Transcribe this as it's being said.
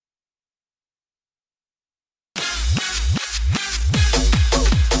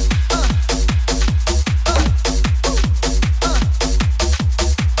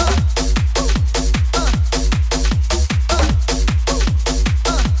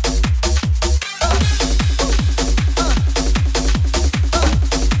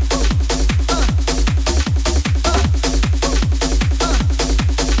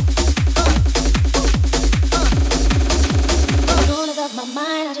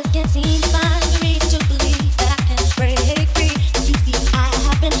just can't seem to find a reason to believe that I can break free. 'Cause you see, I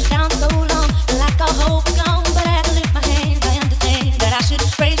have been down so long, like all hope is gone. But as I lift my hands, I understand that I should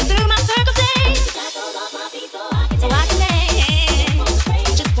praise you through my circumstance. So I can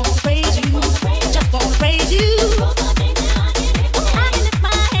dance. Just wanna praise you. Just wanna praise you. I can lift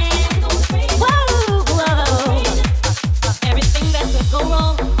my hands. Whoa, whoa. Everything that could go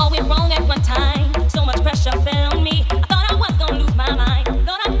wrong, all went wrong at one time. So much pressure fell on me. I thought I was gonna lose my mind.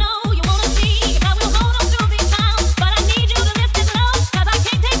 Lord, I know you wanna see if I will hold on through these times, but I need you to lift this load, 'cause I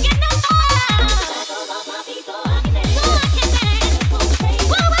can't take it no more. So I can dance.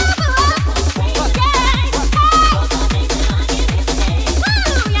 Whoa, whoa, whoa. Yeah, hey. Whoa,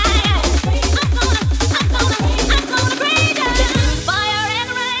 yeah. I'm gonna praise you. Fire and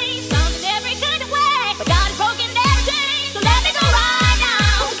rain, sounds in every kind of way, but God has broken every chain, so let me go right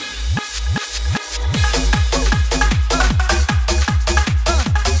now.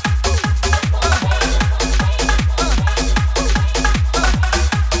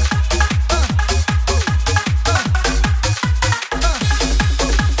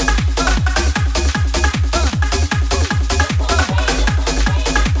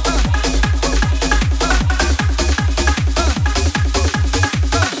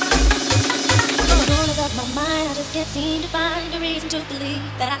 In the corners of my mind, I just can't seem to find a reason to believe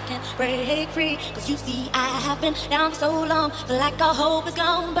that I can break free. 'Cause you see, I have been down for so long, feel like all hope is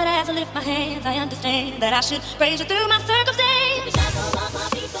gone. But as I lift my hands, I understand that I should praise you through my circumstance.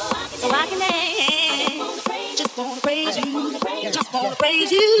 So I can dance. Just wanna praise you. Just wanna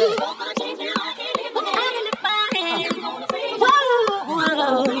praise you. I can lift my hands. Whoa,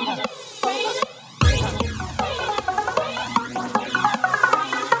 whoa.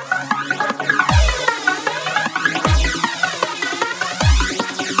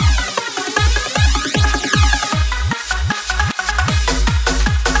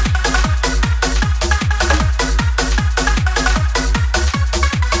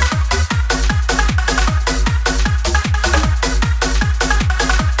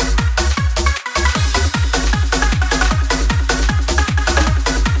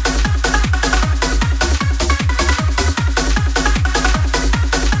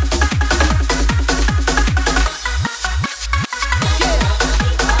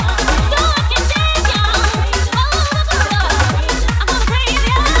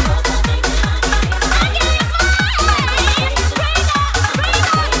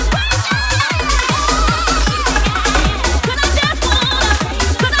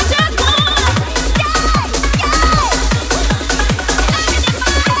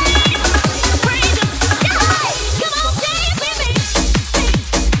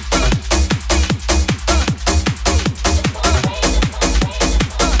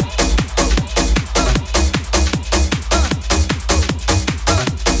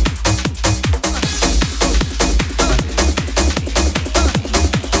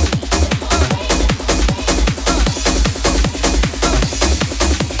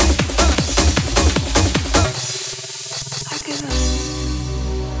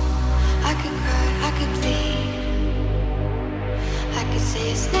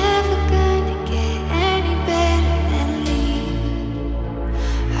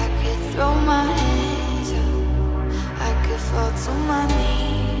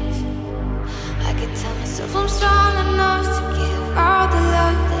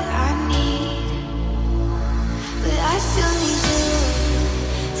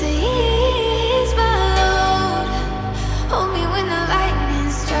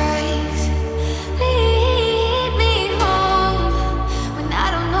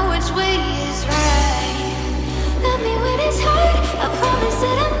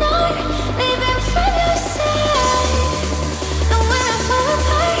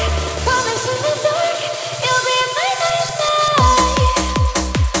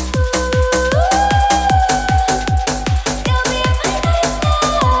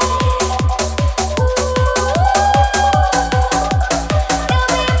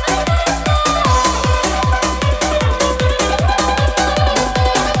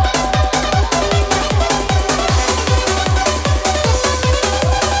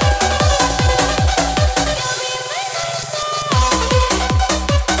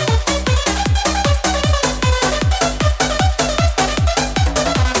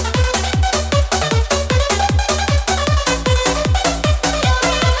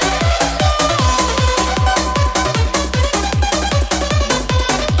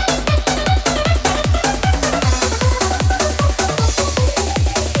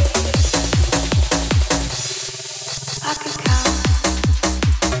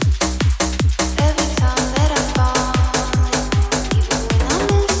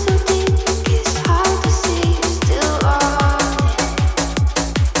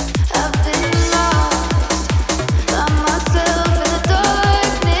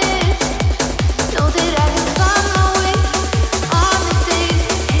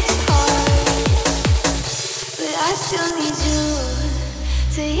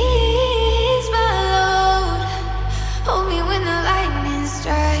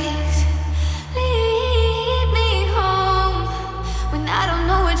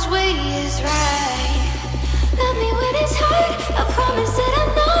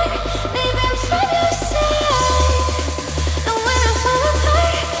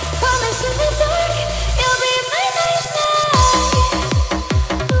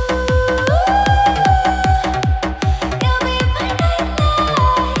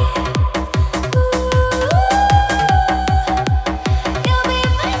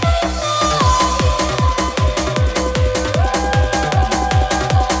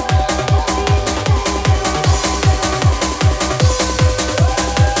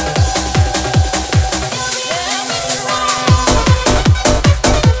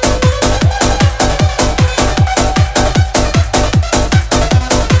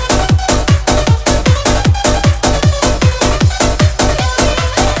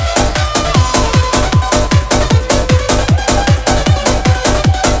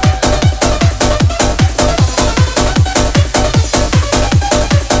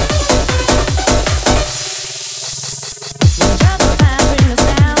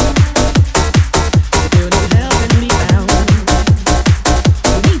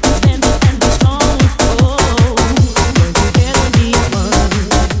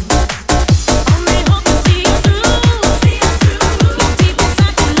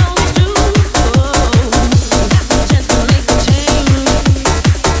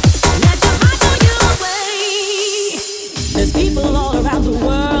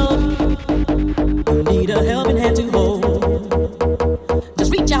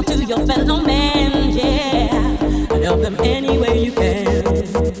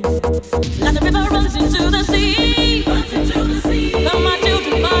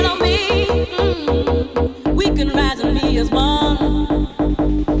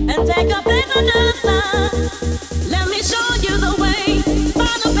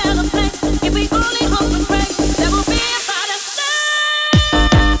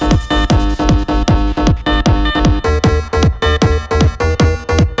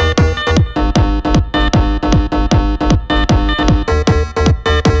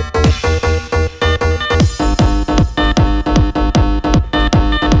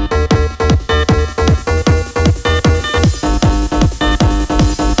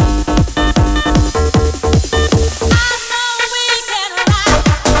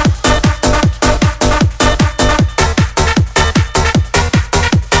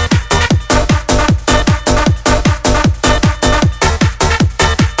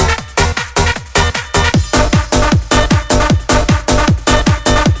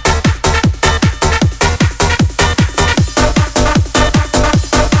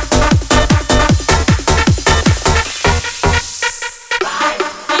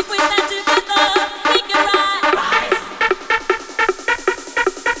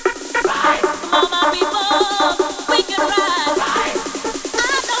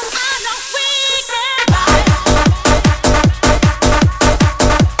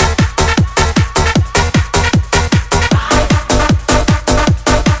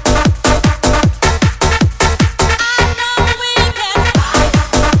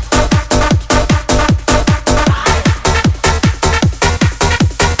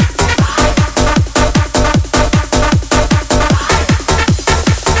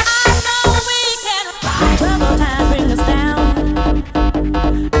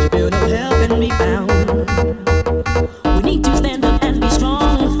 I feel no helping me found. We need to stand up and be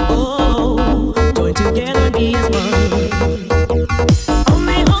strong. Oh, join together and be as one.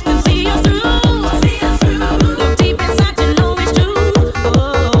 Only hope can see us through. See us through. Look deep inside to know it's true.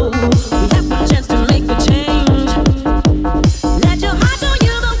 Oh, we have the chance to make the change. Let your heart show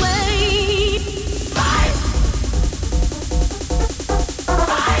you the way. Fight.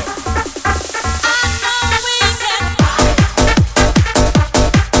 Fight. I know we can fight.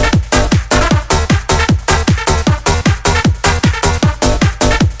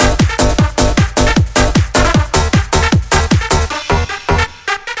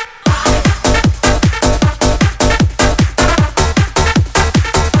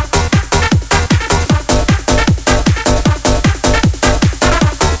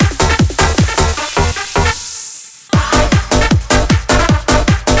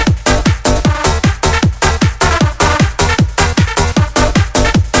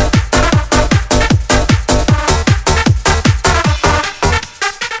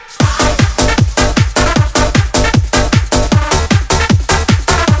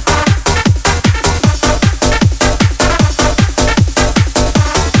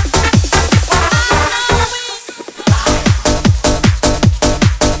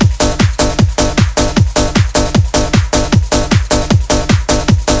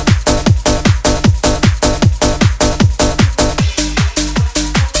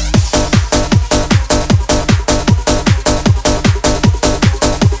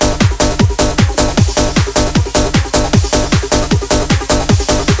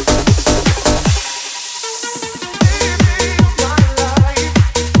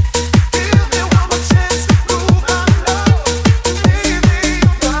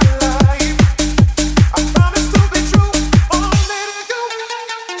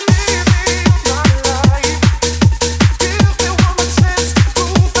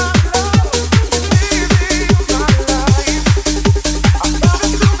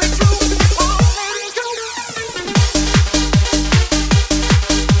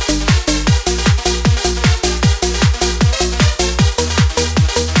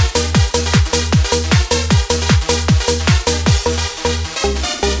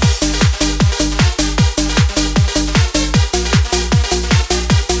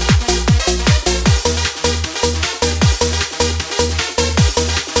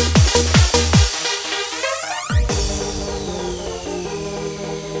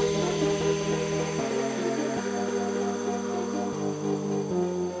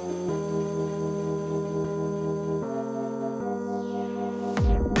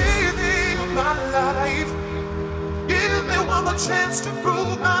 Chance to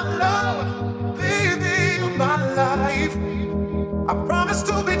prove my love, baby, of my life. I promise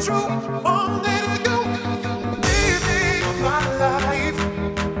to be true, only to you, baby, of my life.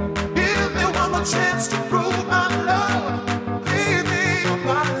 Give me one more chance to prove my love, baby, of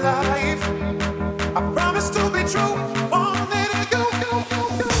my life. I promise to be true, only to you.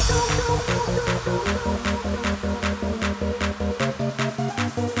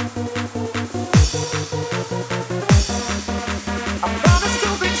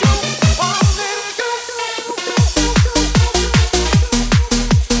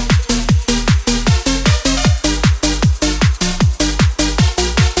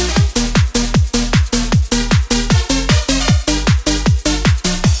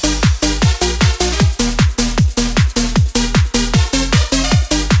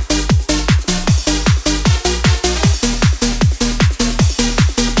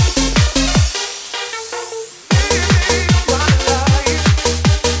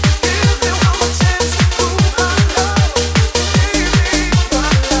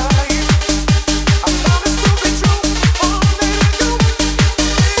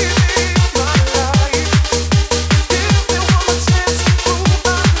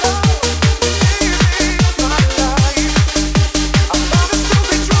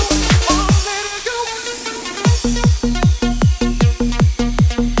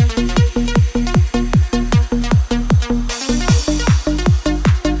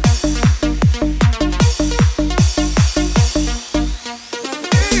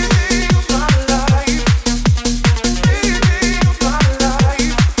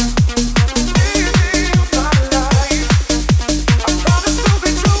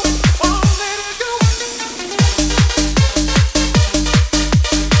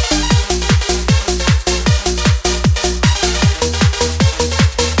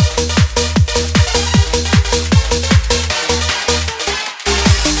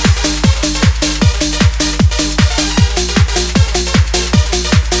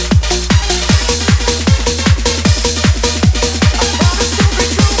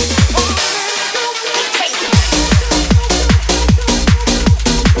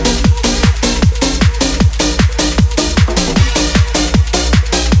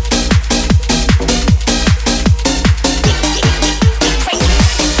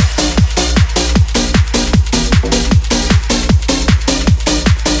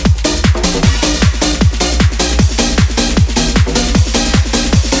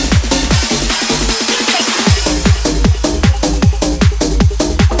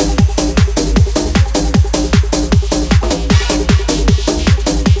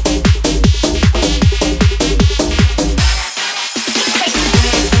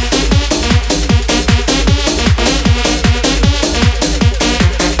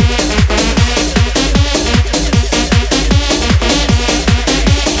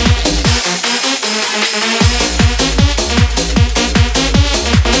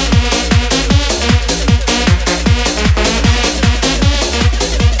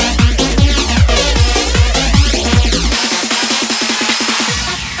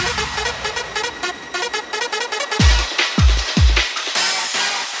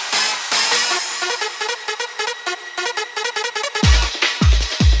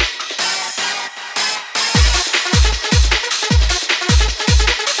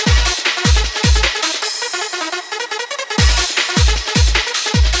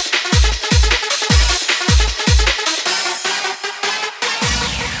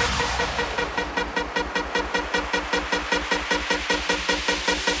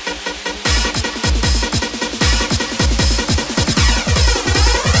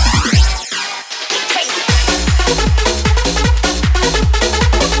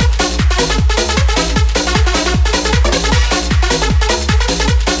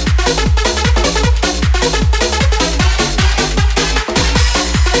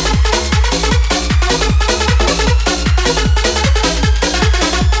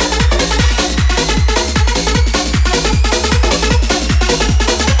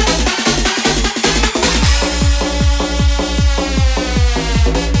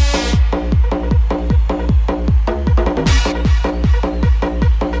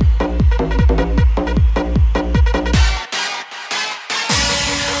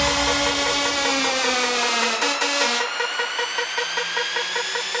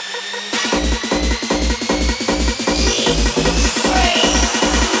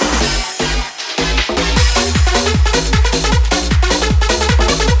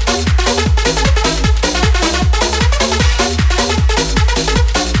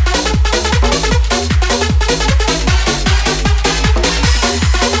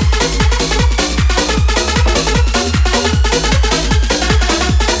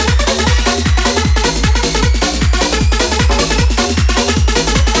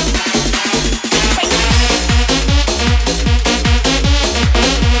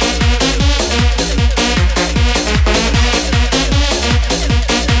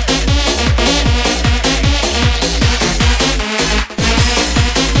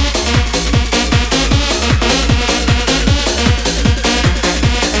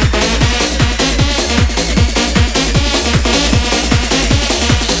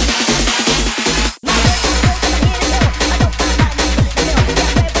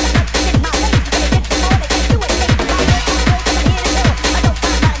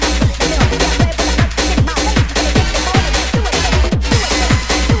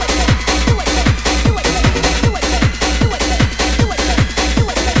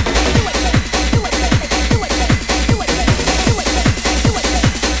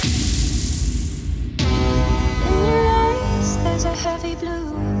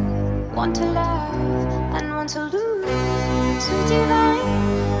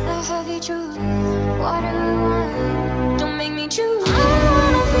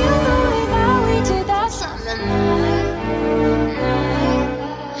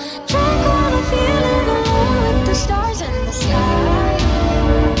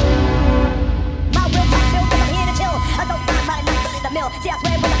 See, I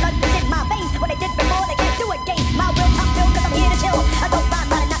swear when the blood is in my veins, what they did before they can't do again. My will top bill, cause I'm here to chill. I don't mind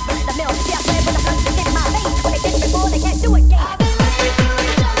running, not running the mill. See, I swear when the blood is in my veins, what they did before they can't do again. I've been running through the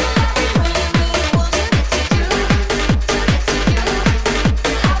jungle, I've been running with the wolves to get to you, to get to you.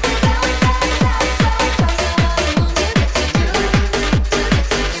 I've been going back inside, inside, across the moon to get to you, to get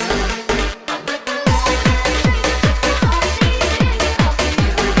to you. I'm with the love and the dream that took the heart, singing all for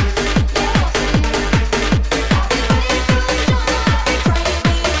you, yeah, all for you. I've been running through the jungle, I've been praying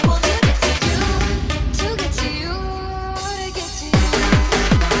with the wolves to get to you, to get to you, to get to you.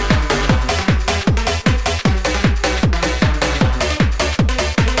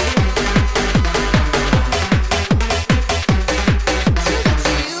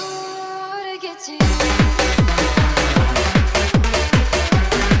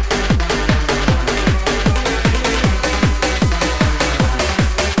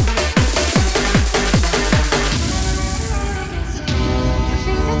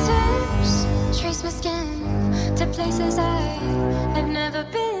 Trace my skin to places I've never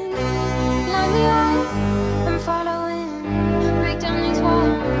been. Blind the eye, I'm following. Break down these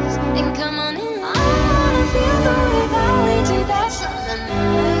walls and come on in. I wanna feel the way that we did that southern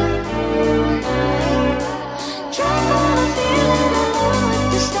night. Drunk on a feeling alone with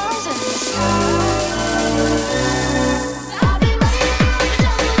the stars in the sky. I've been running through the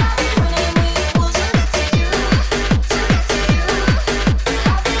jungle, I've been running with the wolves to get to you, to get to you.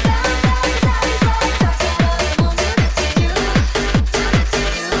 I've been down, down, inside, inside, dark side of the moon to get to you, to get to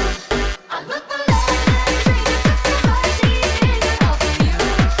you. I'm with the love and the dream that took the heart, singing all for you,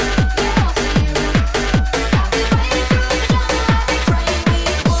 yeah, all for you. I've been running through the jungle, I've been praying with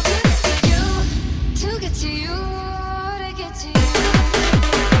the wolves to get to you, to get to you, to get to you.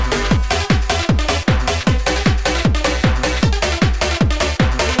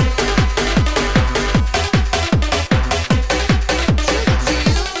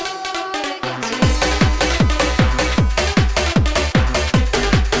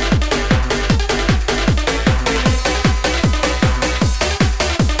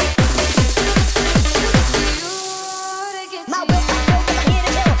 My will top bill, cause I'm here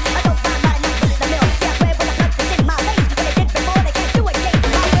to chill. I don't mind running, not running the mill. See, I swear when the blood is in my veins, what they did before they can't do again.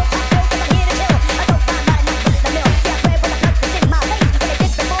 My will top bill, cause I'm here to chill. I don't mind running, not running the mill. See, I swear when the blood is in my veins, what they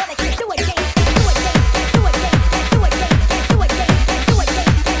did before they can't do again. Can't do again, can't do again, can't do again, can't do again, can't do again, can't do again, can't do again, can't do again, can't do again,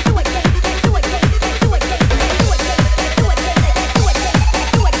 can't do again, can't do again, can't do again, can't do again,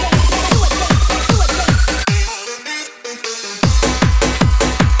 can't do again, can't do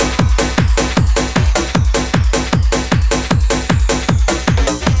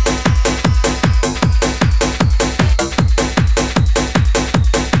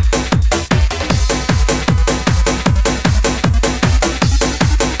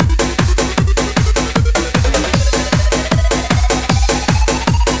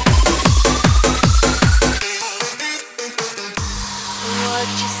What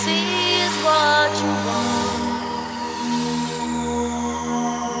you see is what you want.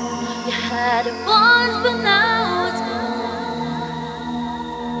 You had it once, but now it's gone.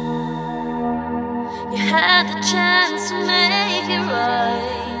 You had the chance to make it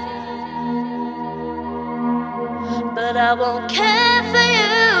right, but I won't care for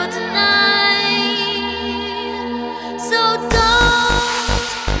you tonight. So don't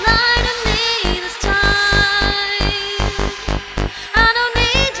lie to me this time. I don't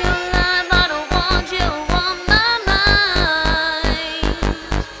need your life, I don't want you on my mind.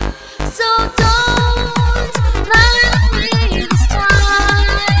 So don't lie to me this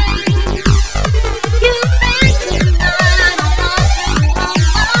time. You think tonight I want you on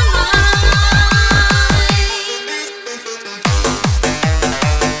my mind.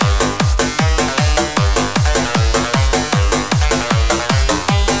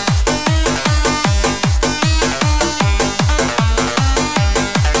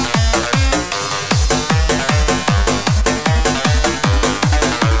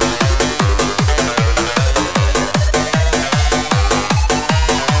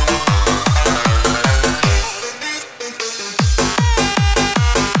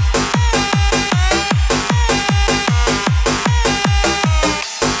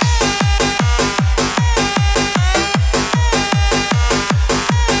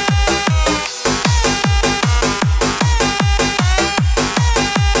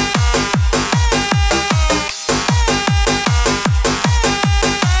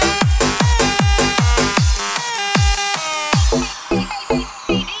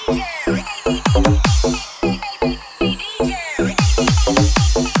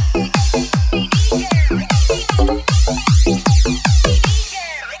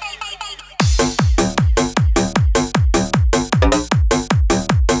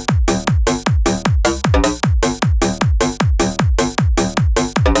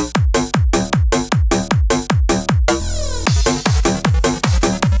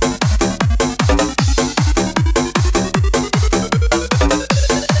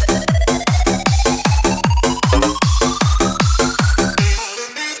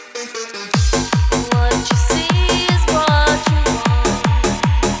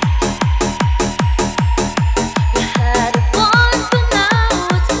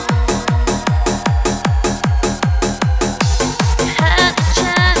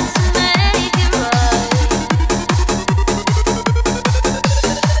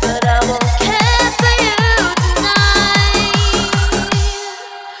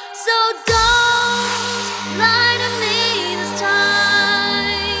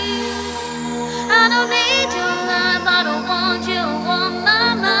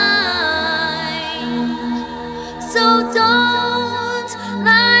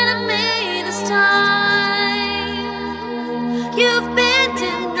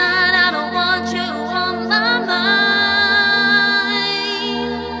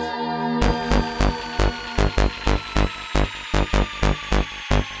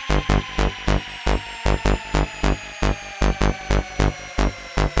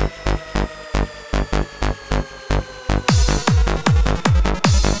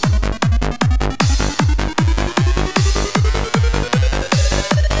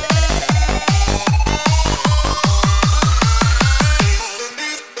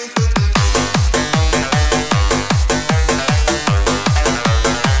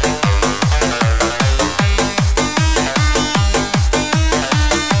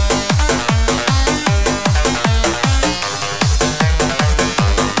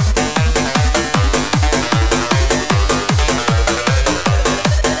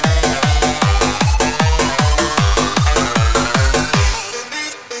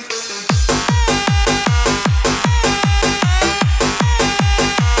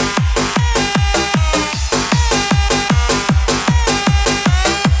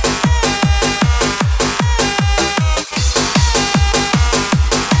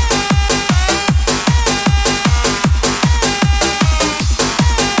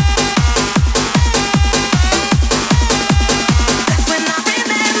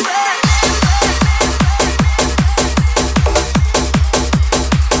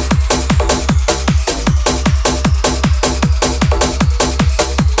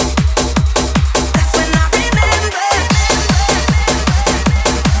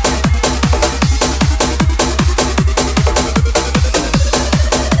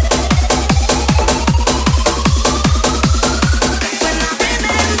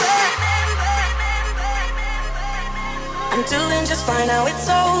 by now it's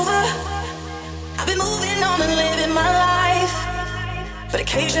over. I've been moving on and living my life, but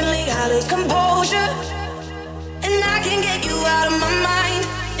occasionally I lose composure, and I can't get you out of my mind.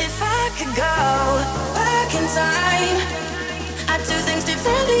 If I could go back in time, I'd do things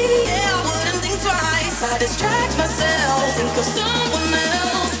differently, yeah, I wouldn't think twice. I distract myself, think of someone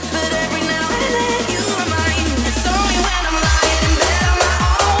else, but every now and then you remind me it's only when I'm lying in bed on my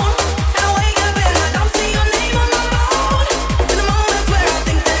own, and I wake up and I don't see your name on my phone. In the moments where I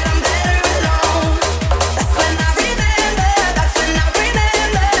think that I'm better alone, that's when I remember, that's when I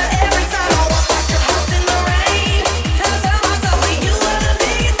remember. Every time I walk past your house in the rain, and I tell myself that you were the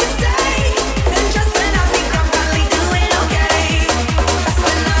biggest mistake, and just when I think I'm finally doing okay, that's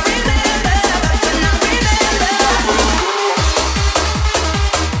when I remember, that's when I remember.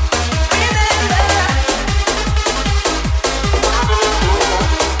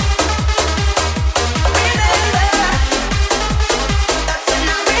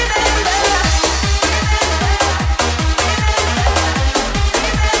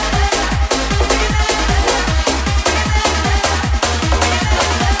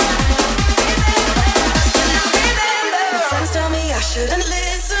 Friends tell me I shouldn't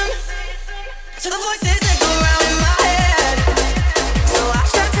listen to the voices that go round in my head, so I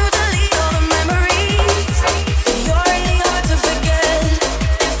try to delete all the memories, but you're really hard to forget.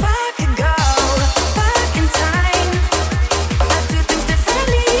 If I could go back in time, I'd do things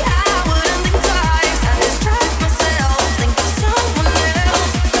differently, I wouldn't think twice. I distract myself, think of someone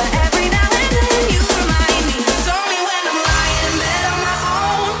else, but every now and then you remind me it's only when I'm lying in bed on my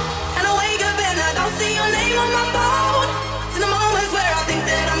own, and I wake up and I don't see your name on my phone. It's in the moments where I think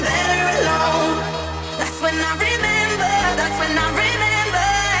that I'm better alone, that's when I remember, that's when I remember.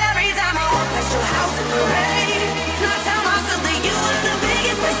 Every time I walk past your house in the rain, and I tell myself that you were the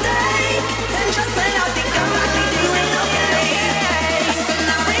biggest mistake, and just when I think I'm finally doing okay, that's when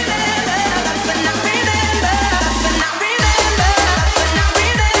I remember, that's when I remember, that's when I remember, that's when I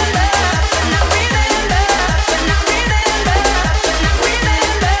remember, that's when I remember, that's when I remember, that's when I remember,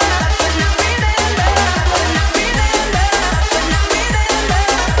 that's when I remember, that's when I remember, that's when I remember.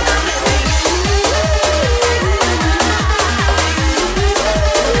 I'm missing I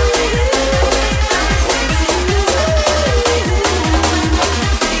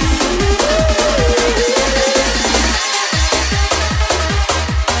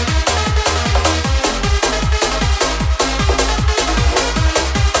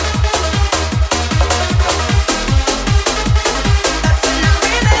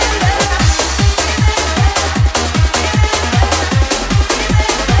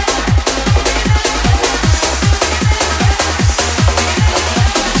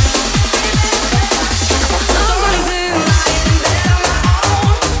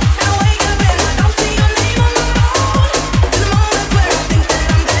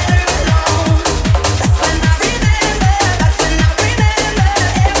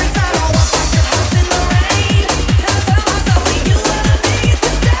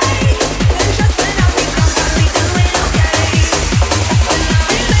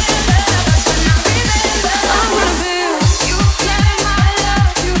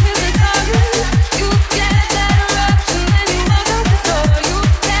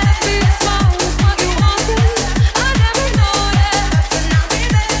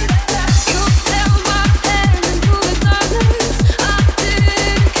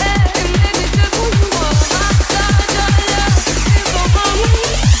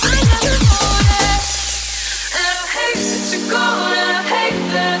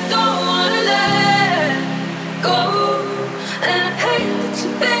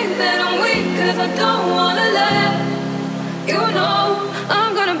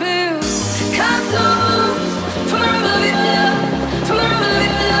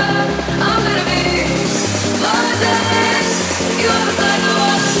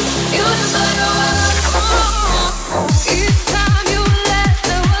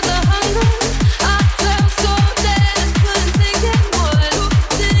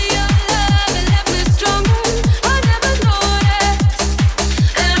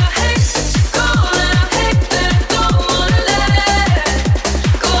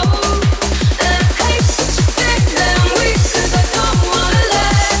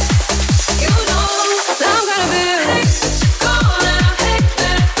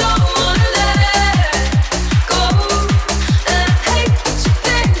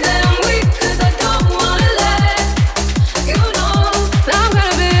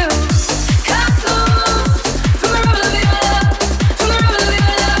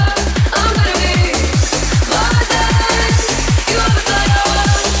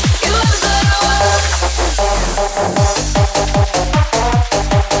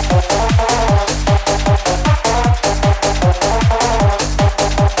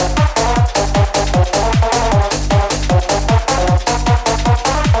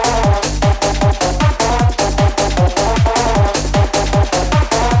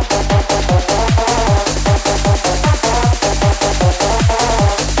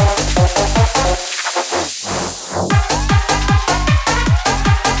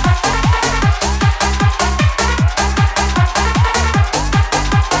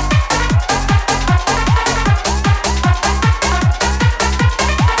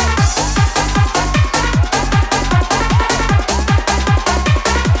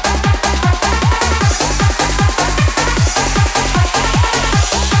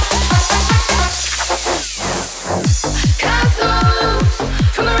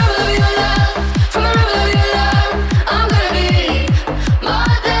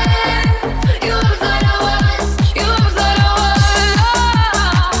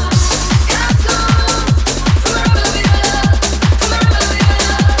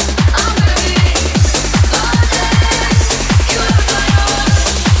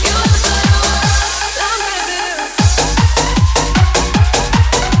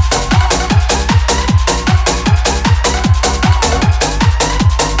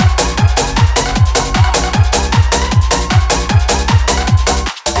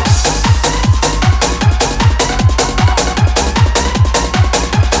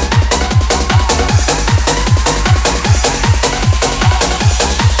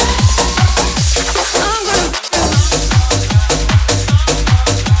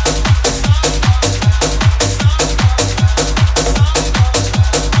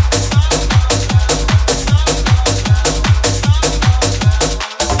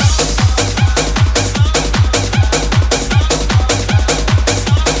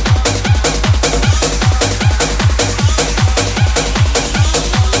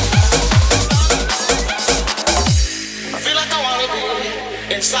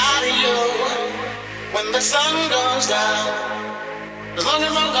inside of you when the sun goes down. As long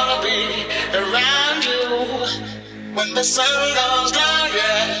as I'm gonna be around you when the sun goes down,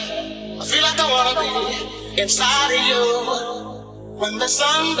 yeah. I feel like I wanna be inside of you when the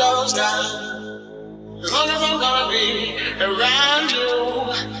sun goes down. As long as I'm gonna be around you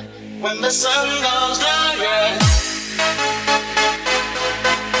when the sun goes down, yeah.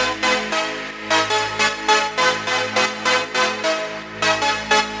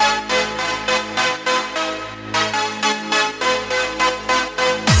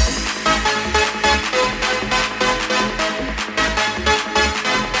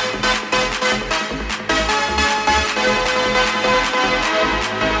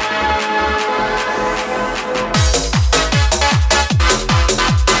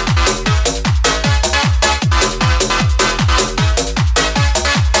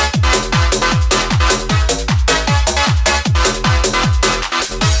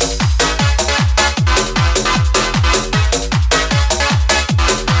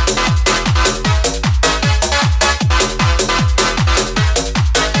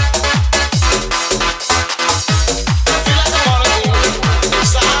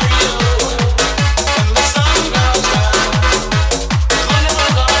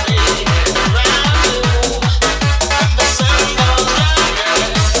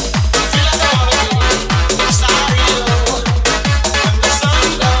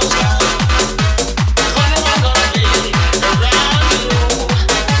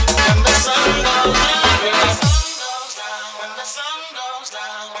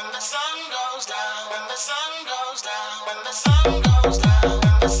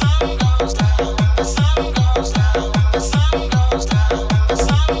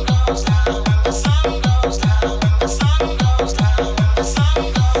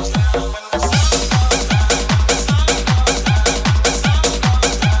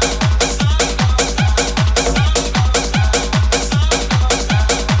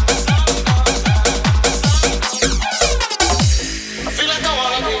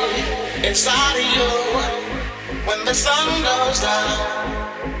 Inside of you when the sun goes down.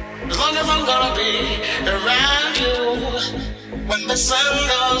 As long as I'm gonna be around you when the sun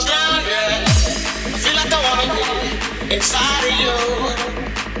goes down, yeah. I feel like I wanna be inside of you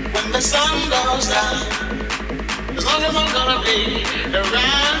when the sun goes down. As long as I'm gonna be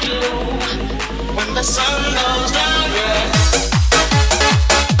around you when the sun goes down, yeah.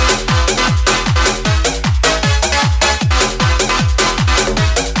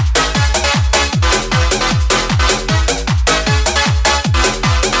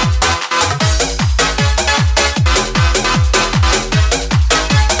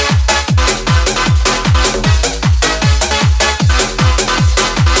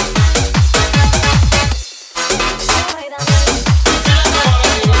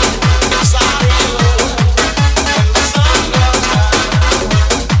 Inside of you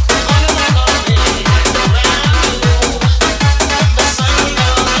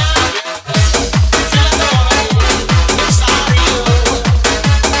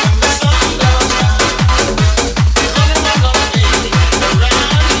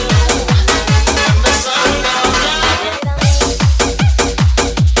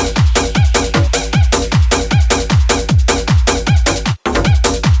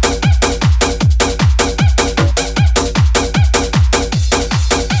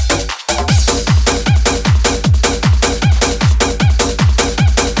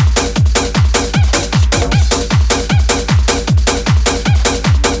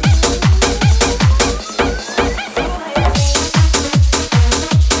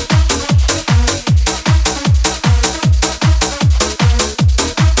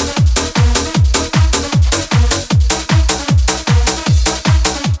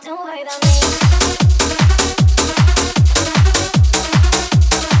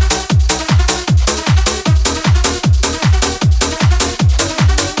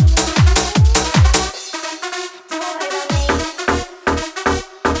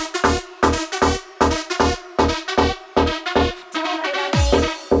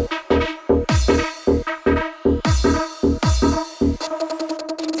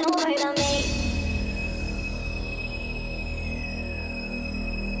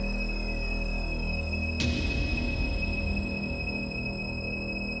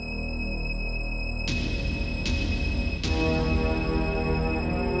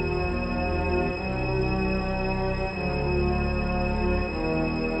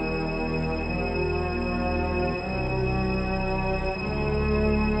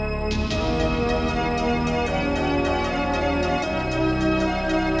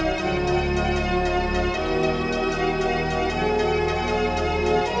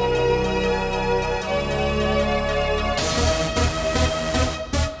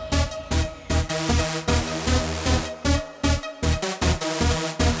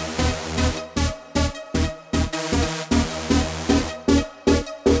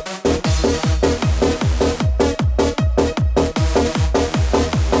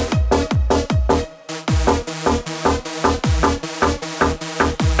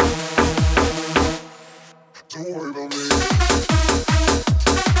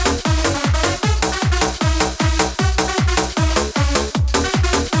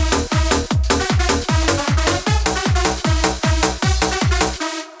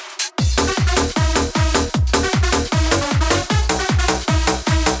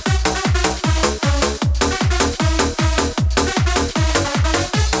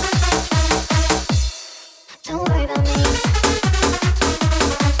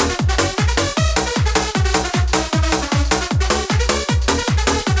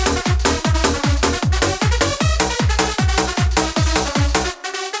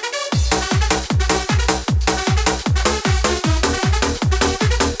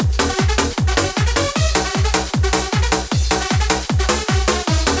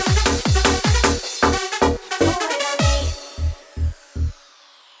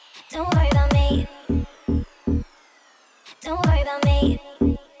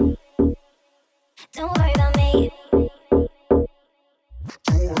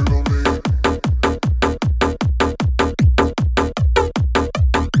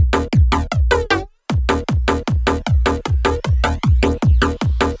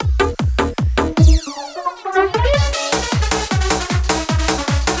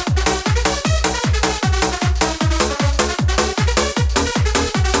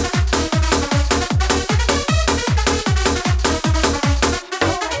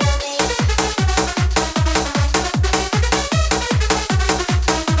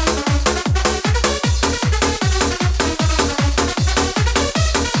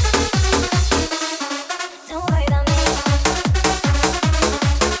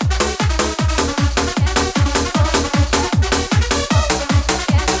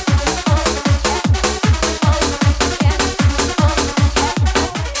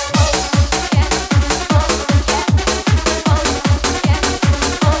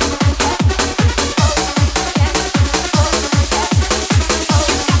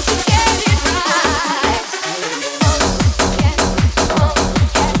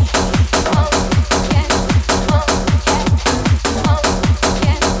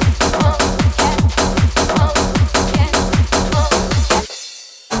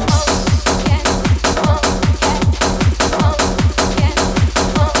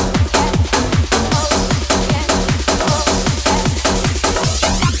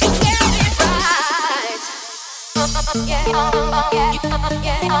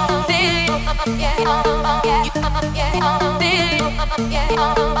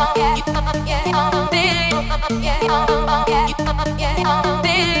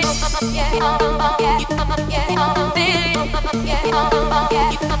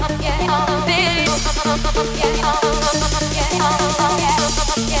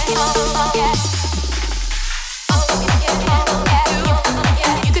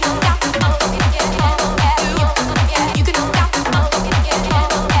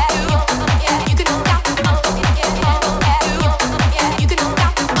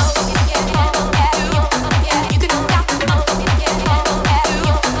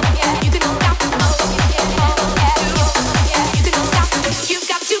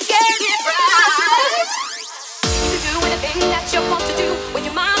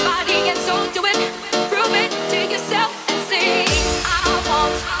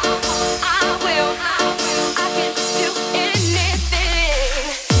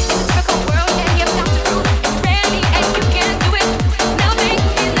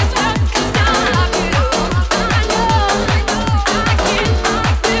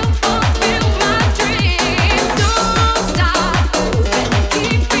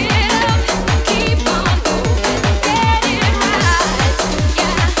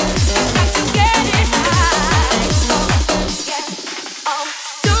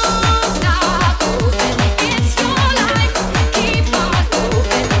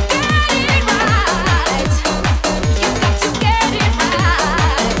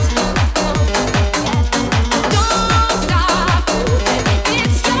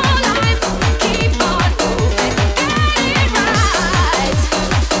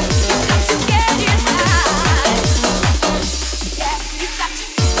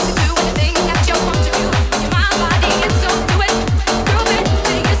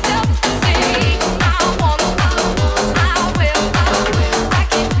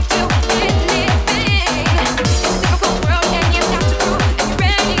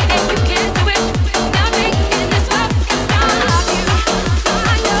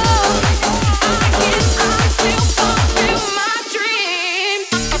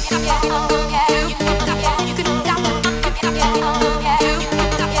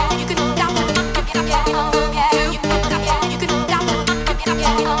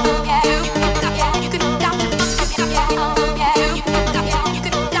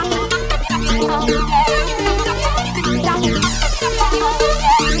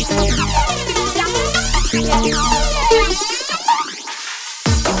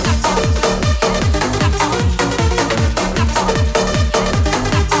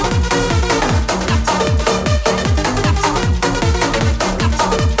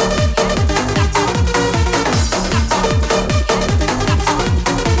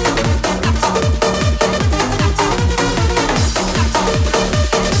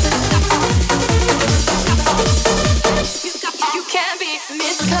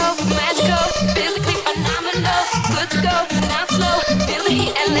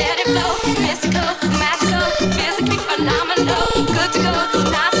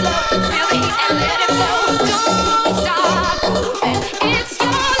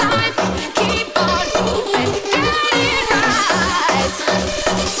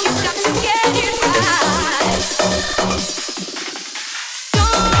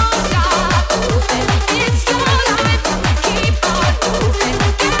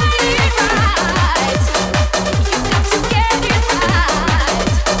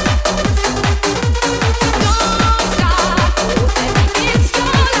It's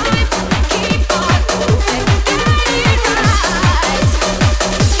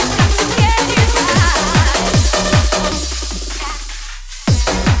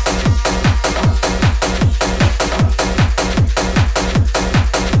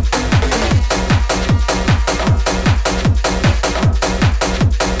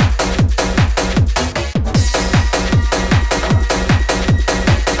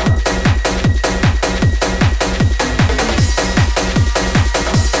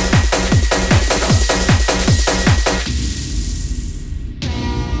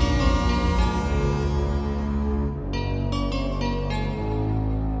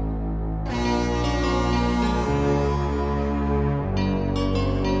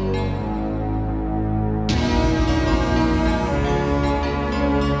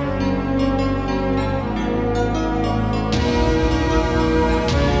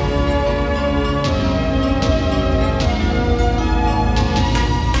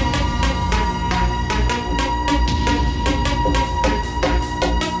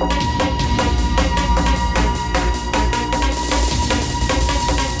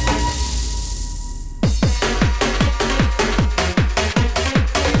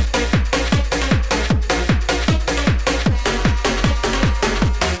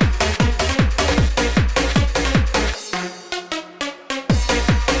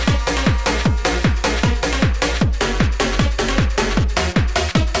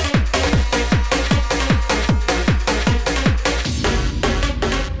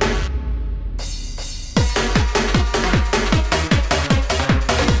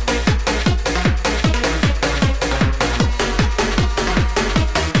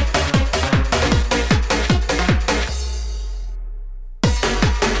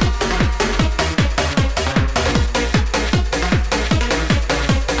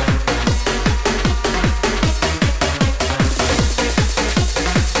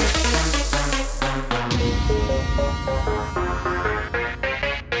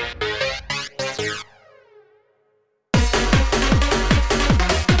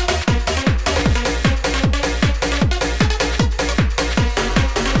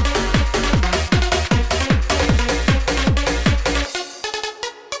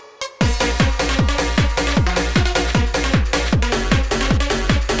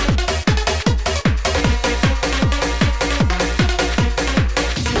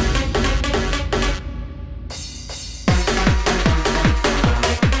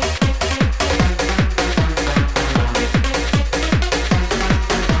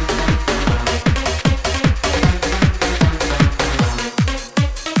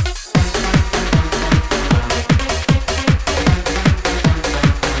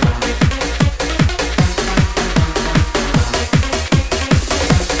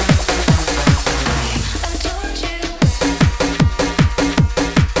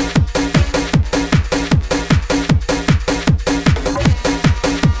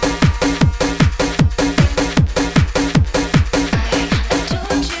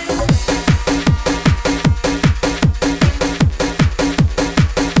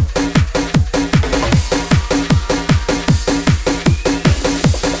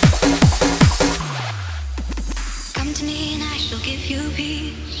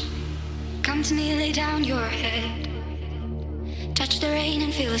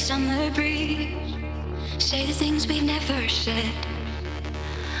summer breeze. Say the things we never said.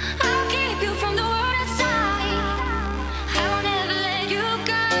 I'll keep you from the world outside. I will never let you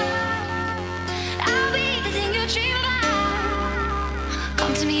go. I'll be the thing you dream about.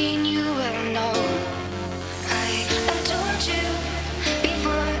 Come to me and you will know. I adored you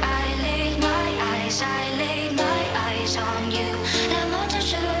before I laid my eyes. I laid my eyes on you. Now more to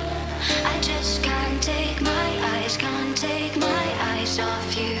show. I just can't take my eyes, can't take my eyes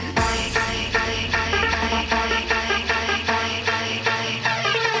off you.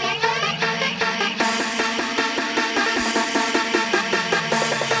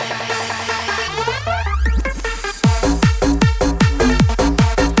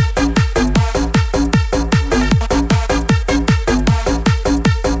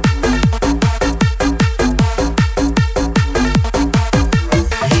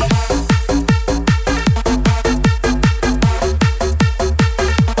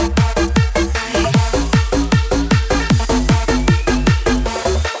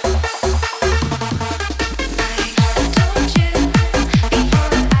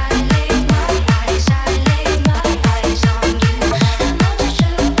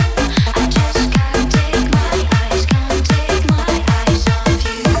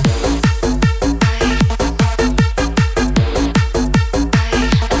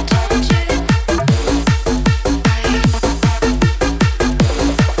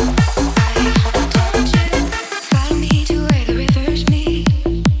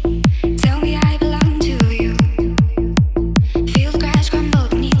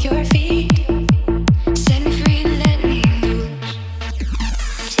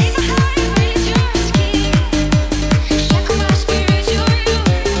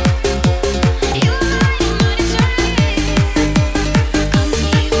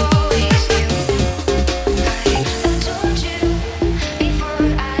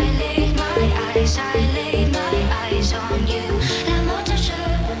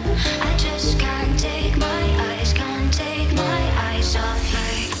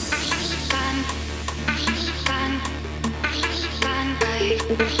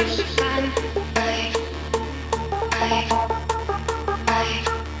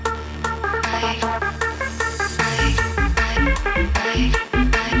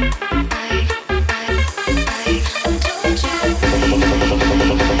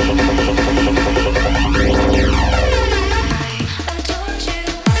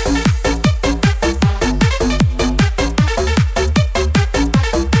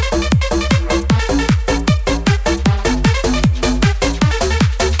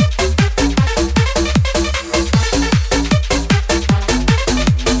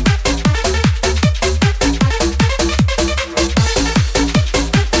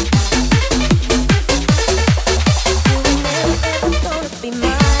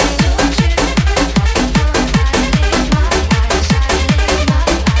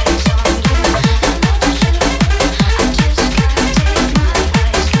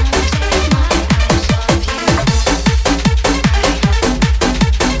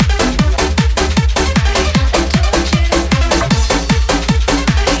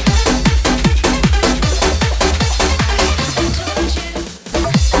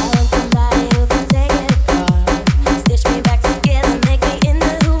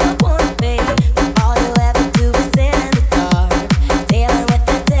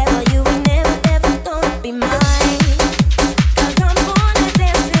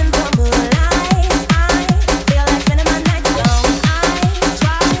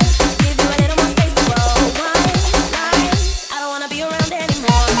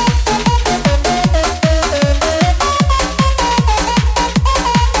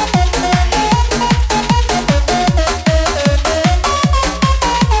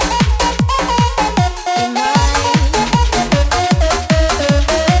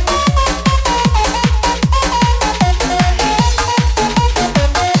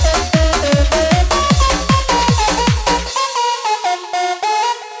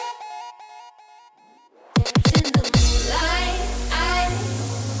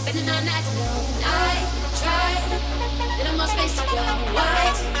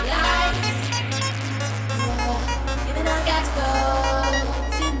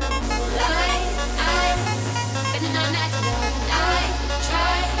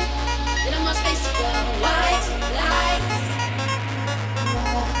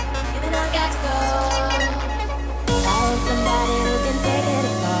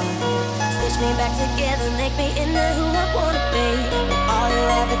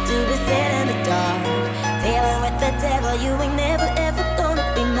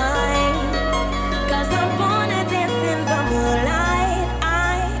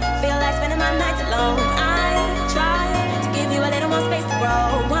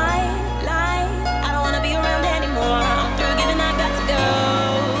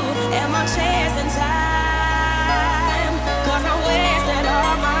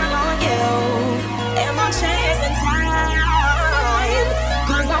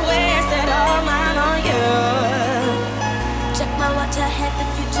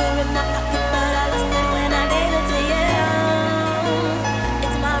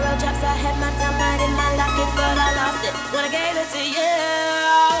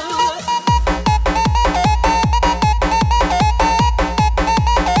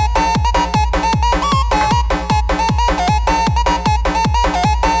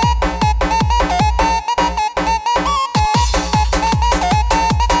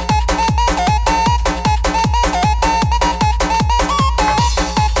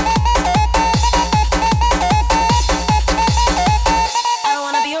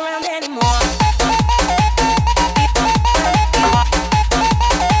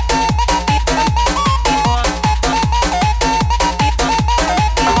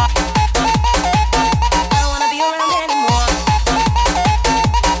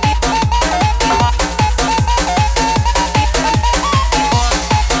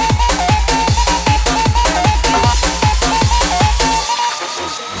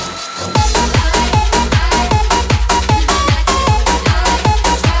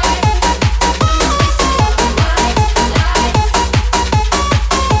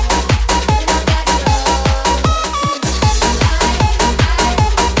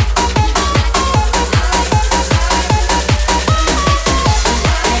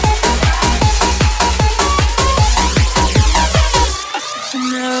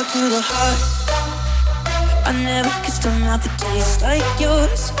 mouth that tastes like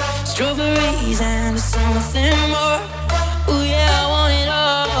yours. Strawberries and something more. Ooh yeah, I want it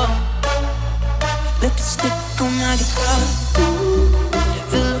all. Lipstick on my guitar.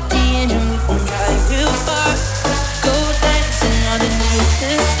 Fill up the engine, we can drive real far. Go dancing underneath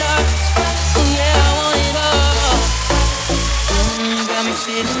the stars. Ooh yeah, I want it all. Got me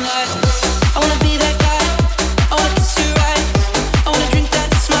feeling like I wanna be that guy. I wanna kiss your eyes. I wanna drink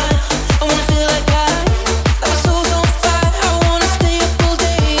that smile. I wanna feel like my soul's on fire. I wanna stay up all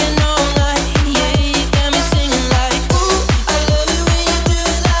day and all night. Yeah, you got me singing like, ooh, I love it when you do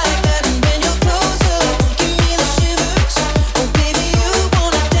it like that. And when you're closer, give me the shivers. Oh baby, you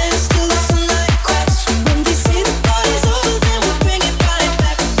wanna dance till the sunlight cracks. When they say the party's over, then we'll bring it right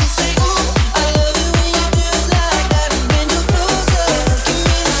back. We'll say, ooh, I love it when you do it like that. And when you're closer, give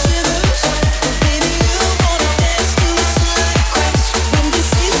me the shivers. Oh baby, you wanna dance till the sunlight cracks. When they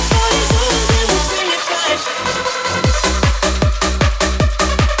say the party's over, then we'll bring it right back.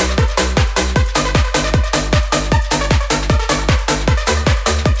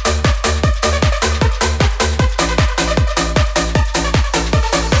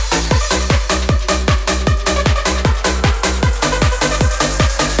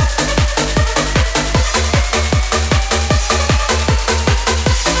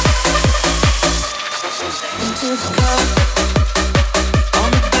 Into the car, on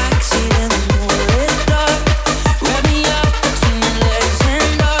the backseat in the moonlit dark. Wrap me up between your legs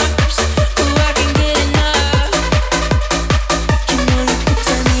and arms. Ooh, I can get enough. You know you could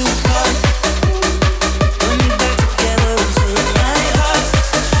tear me apart. Put me back together into my heart.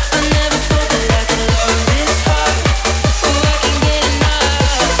 I never thought that I could love this hard. Ooh, I can get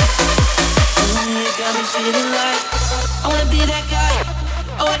enough. Ooh, you got me feeling like I wanna be that guy.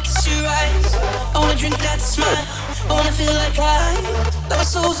 I wanna kiss your eyes. I wanna drink that smile. I wanna feel like my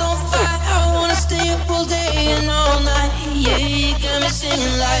soul's on fire. I wanna stay up all day and all night. Yeah, you got me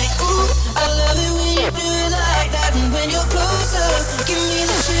singing like, ooh, I love it when you do it like that. And when you're closer, give me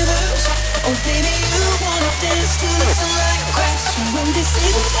the shivers. Oh baby, you wanna dance till the sunlight cracks. And when they say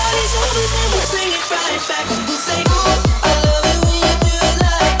the party's over, then we'll bring it right back. And we'll say, ooh.